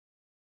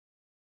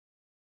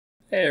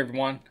Hey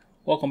everyone,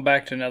 welcome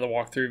back to another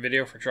walkthrough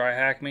video for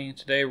TryHackMe.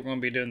 Today we're going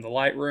to be doing the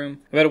Lightroom.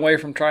 I've been away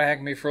from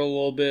TryHackMe for a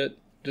little bit,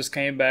 just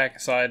came back,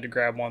 decided to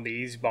grab one of the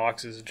easy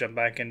boxes and jump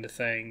back into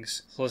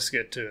things. So let's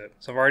get to it.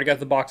 So I've already got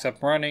the box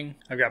up running,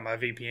 I've got my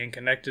VPN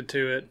connected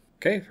to it.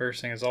 Okay, first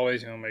thing as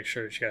always, you want to make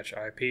sure that you got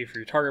your IP for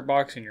your target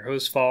box and your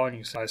host file, and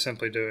you start by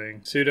simply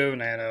doing sudo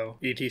nano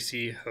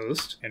etc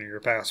host, enter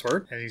your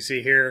password. As you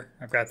see here,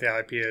 I've got the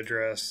IP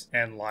address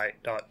and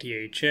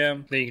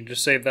light.thm. Then you can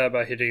just save that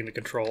by hitting the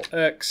Control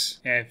X,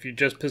 and if you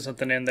just put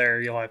something in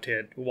there, you'll have to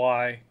hit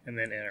Y and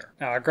then enter.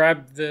 Now I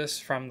grabbed this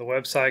from the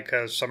website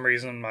because for some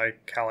reason my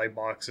Kali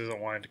box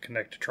isn't wanting to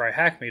connect to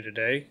TryHackMe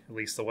today, at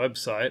least the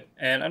website.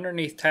 And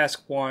underneath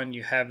task 1,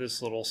 you have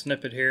this little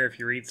snippet here. If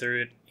you read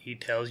through it, he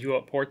tells you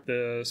what port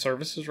the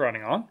service is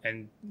running on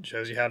and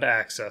shows you how to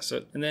access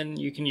it. And then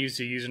you can use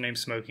the username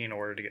Smokey in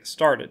order to get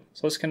started.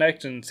 So let's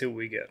connect and see what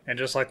we get. And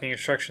just like the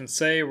instructions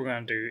say, we're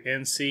going to do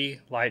nc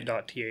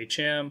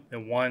light.thm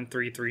and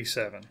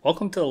 1337.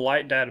 Welcome to the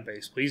Light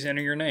database. Please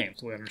enter your name.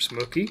 So we enter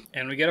Smokey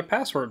and we get a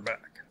password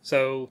back.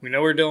 So we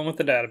know we're dealing with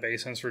the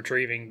database and it's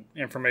retrieving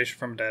information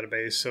from a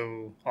database,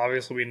 so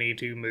obviously we need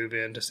to move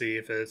in to see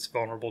if it's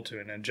vulnerable to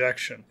an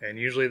injection. And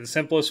usually the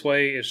simplest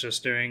way is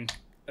just doing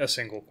a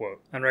single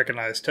quote.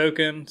 Unrecognized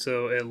token,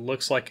 so it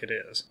looks like it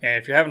is. And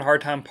if you're having a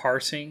hard time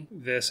parsing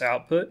this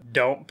output,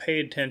 don't pay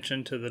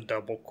attention to the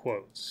double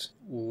quotes.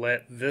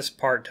 Let this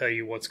part tell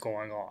you what's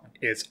going on.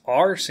 It's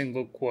our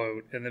single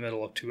quote in the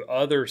middle of two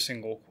other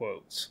single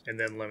quotes, and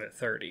then limit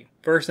 30.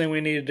 First thing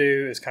we need to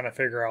do is kind of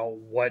figure out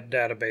what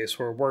database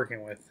we're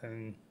working with,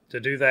 and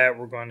to do that,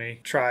 we're going to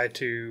try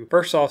to,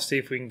 first off, see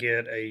if we can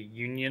get a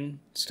union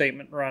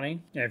statement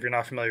running. And if you're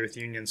not familiar with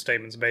union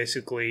statements,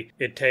 basically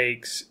it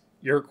takes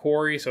your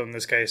query, so in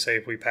this case, say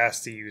if we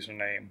passed the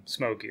username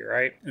Smokey,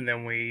 right? And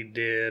then we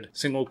did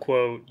single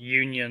quote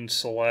union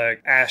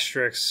select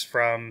asterisks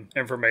from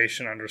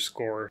information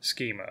underscore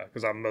schema,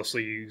 because I'm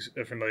mostly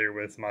familiar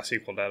with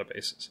MySQL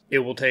databases. It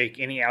will take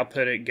any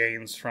output it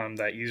gains from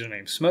that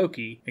username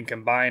Smokey and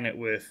combine it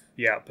with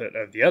the output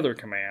of the other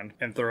command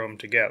and throw them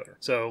together.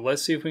 So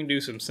let's see if we can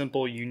do some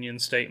simple union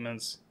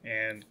statements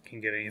and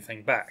can get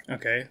anything back.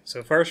 Okay,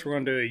 so first we're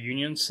going to do a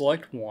union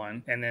select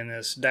one, and then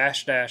this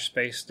dash dash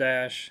space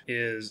dash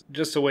is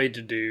just a way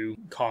to do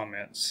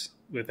comments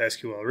with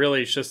SQL.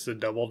 Really, it's just a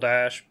double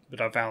dash,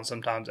 but I found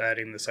sometimes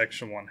adding the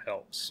section 1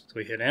 helps. So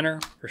we hit enter.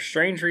 For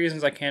strange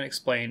reasons I can't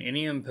explain,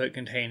 any input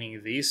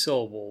containing these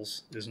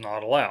syllables is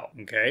not allowed.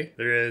 Okay,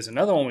 there is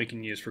another one we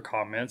can use for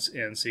comments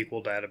in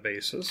SQL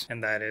databases,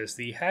 and that is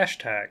the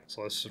hashtag.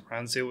 So let's just try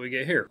and see what we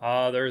get here.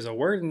 There's a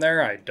word in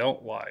there I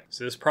don't like.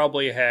 So this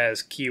probably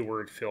has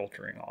keyword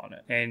filtering on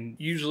it, and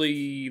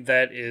usually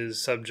that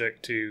is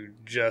subject to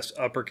just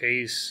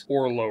uppercase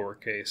or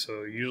lowercase.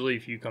 So usually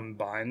if you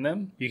combine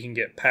them, you can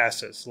get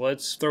past it. So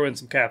let's throw in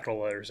some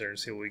capital letters there and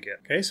see what we get.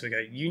 Okay, so we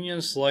got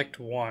union select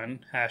one,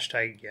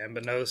 hashtag again,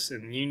 but notice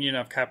in union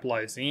I've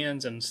capitalized the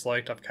N's and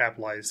select I've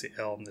capitalized the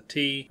L and the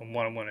T. And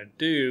what I'm going to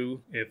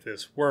do, if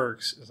this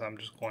works, is I'm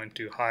just going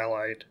to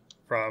highlight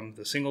from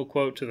the single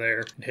quote to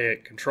there and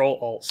hit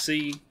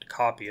Control-Alt-C to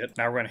copy it.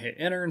 Now we're going to hit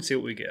enter and see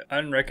what we get.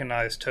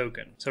 Unrecognized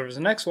token. So for the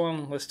next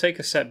one, let's take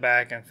a step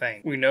back and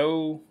think. We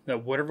know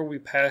that whatever we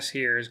pass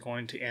here is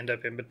going to end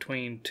up in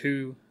between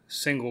two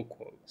single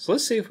quote. So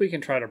let's see if we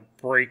can try to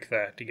break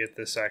that to get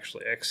this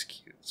actually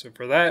execute. So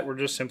for that, we're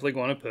just simply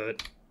going to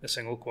put a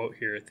single quote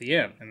here at the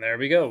end. And there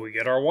we go, we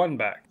get our one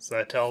back. So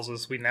that tells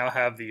us we now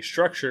have the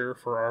structure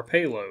for our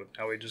payload.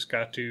 Now we just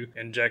got to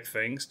inject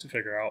things to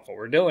figure out what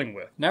we're dealing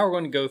with. Now we're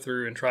going to go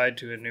through and try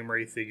to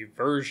enumerate the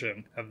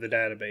version of the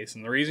database.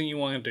 And the reason you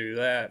want to do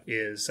that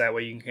is that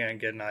way you can kind of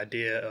get an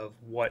idea of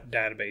what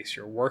database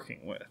you're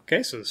working with.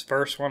 Okay, so this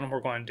first one we're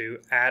going to do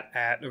at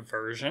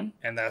version,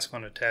 and that's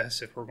going to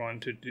test if we're going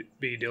to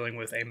be dealing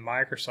with a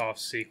Microsoft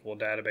SQL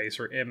database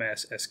or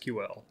MS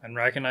SQL.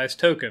 Unrecognized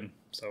token,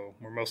 so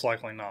we're most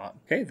likely not.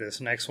 Okay,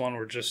 this next one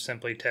we're just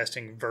simply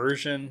testing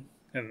version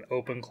and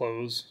open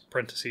close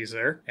parentheses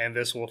there, and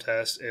this will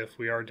test if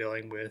we are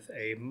dealing with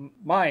a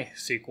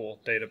MySQL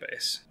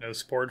database. No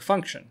supported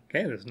function.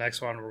 Okay, this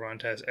next one we're going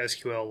to test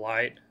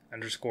SQLite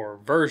underscore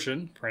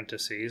version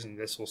parentheses, and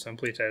this will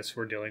simply test if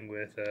we're dealing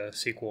with a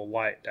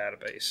SQLite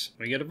database.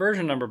 We get a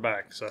version number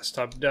back, so that's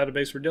the type of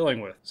database we're dealing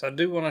with. So I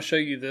do want to show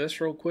you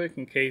this real quick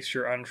in case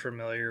you're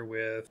unfamiliar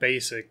with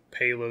basic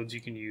payloads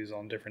you can use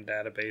on different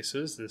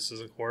databases. This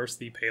is of course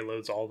the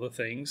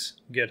PayloadsAllTheThings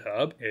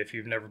GitHub. If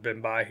you've never been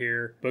by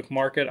here,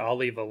 bookmark it. I'll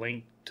leave a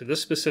link to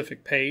this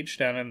specific page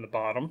down in the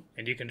bottom,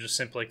 and you can just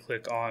simply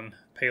click on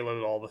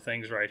payload all the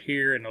things right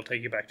here and it'll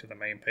take you back to the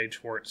main page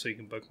for it so you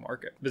can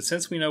bookmark it. But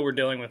since we know we're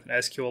dealing with an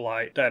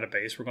SQLite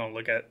database, we're going to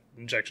look at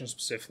injection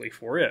specifically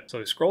for it. So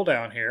we scroll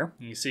down here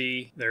and you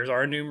see there's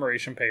our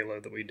enumeration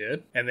payload that we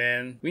did, and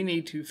then we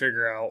need to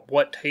figure out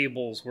what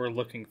tables we're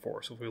looking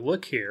for. So if we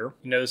look here,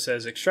 you notice it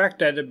says extract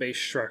database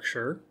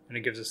structure, and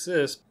it gives us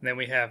this. And then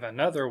we have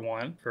another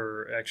one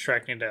for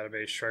extracting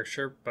database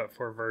structure, but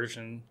for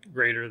version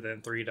greater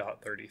than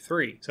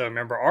 3.33. So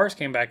remember, ours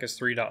came back as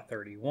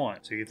 3.31.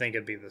 So you think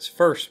it'd be this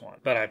first first one.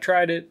 But I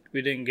tried it,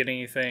 we didn't get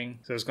anything,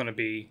 so it's going to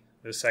be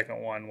the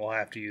second one. We'll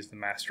have to use the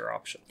master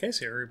option. Okay,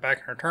 so we're back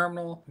in our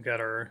terminal. We've got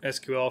our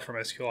SQL from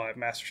SQLite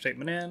master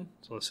statement in.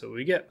 So let's see what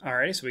we get.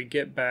 Alrighty, so we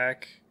get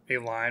back a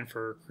line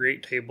for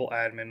create table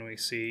admin. We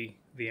see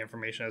the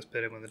information that's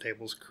put in when the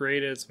table is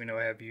created, so we know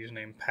I have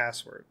username and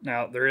password.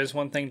 Now, there is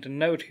one thing to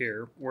note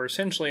here. We're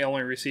essentially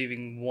only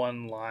receiving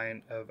one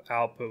line of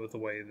output with the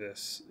way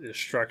this is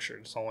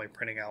structured. It's only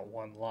printing out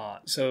one line.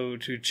 So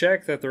to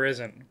check that there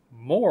isn't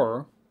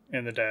more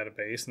in the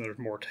database and there's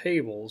more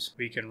tables,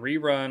 we can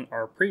rerun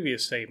our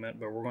previous statement,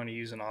 but we're going to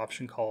use an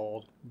option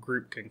called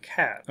group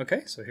concat.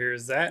 Okay, so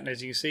here's that, and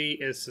as you can see,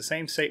 it's the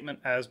same statement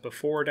as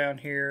before down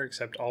here,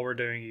 except all we're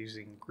doing is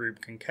using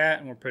group concat,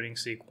 and we're putting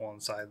SQL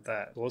inside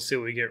that. So let's see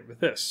what we get with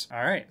this.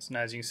 Alright, so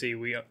now as you can see,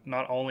 we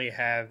not only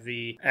have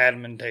the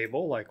admin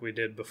table like we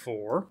did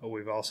before, but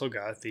we've also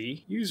got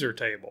the user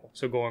table.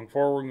 So going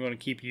forward, we're going to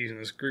keep using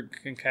this group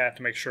concat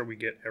to make sure we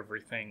get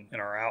everything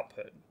in our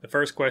output. The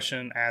first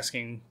question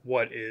asking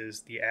what is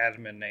the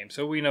admin name.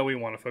 So we know we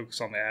want to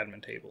focus on the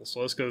admin table. So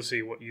let's go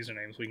see what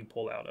usernames we can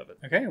pull out of it.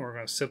 Okay, and we're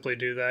going to simply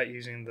do that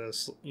using the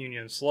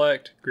union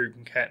select group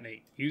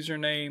concatenate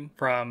username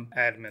from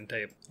admin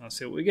table. Let's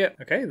see what we get.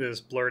 Okay,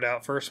 this blurred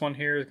out first one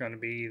here is going to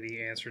be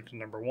the answer to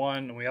number 1.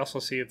 And we also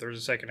see if there's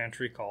a second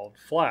entry called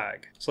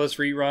flag. So let's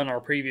rerun our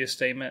previous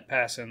statement,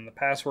 pass in the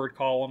password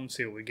column,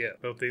 see what we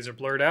get. Both these are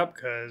blurred out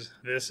because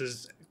this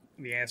is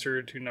the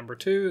answer to number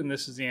 2 and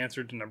this is the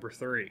answer to number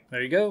 3.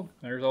 There you go.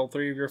 There's all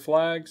 3 of your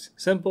flags.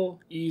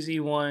 Simple, easy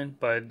one,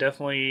 but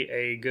definitely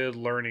a good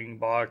learning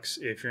box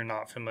if you're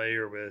not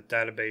familiar with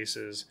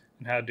databases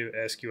and how to do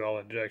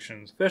SQL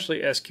injections,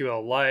 especially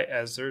SQLite,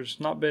 as there's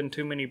not been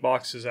too many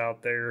boxes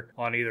out there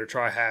on either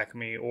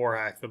TryHackMe or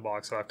Hack the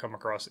Box that I've come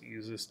across that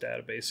use this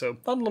database. So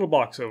fun little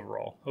box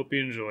overall. Hope you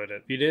enjoyed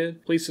it. If you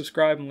did, please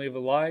subscribe and leave a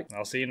like.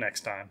 I'll see you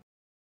next time.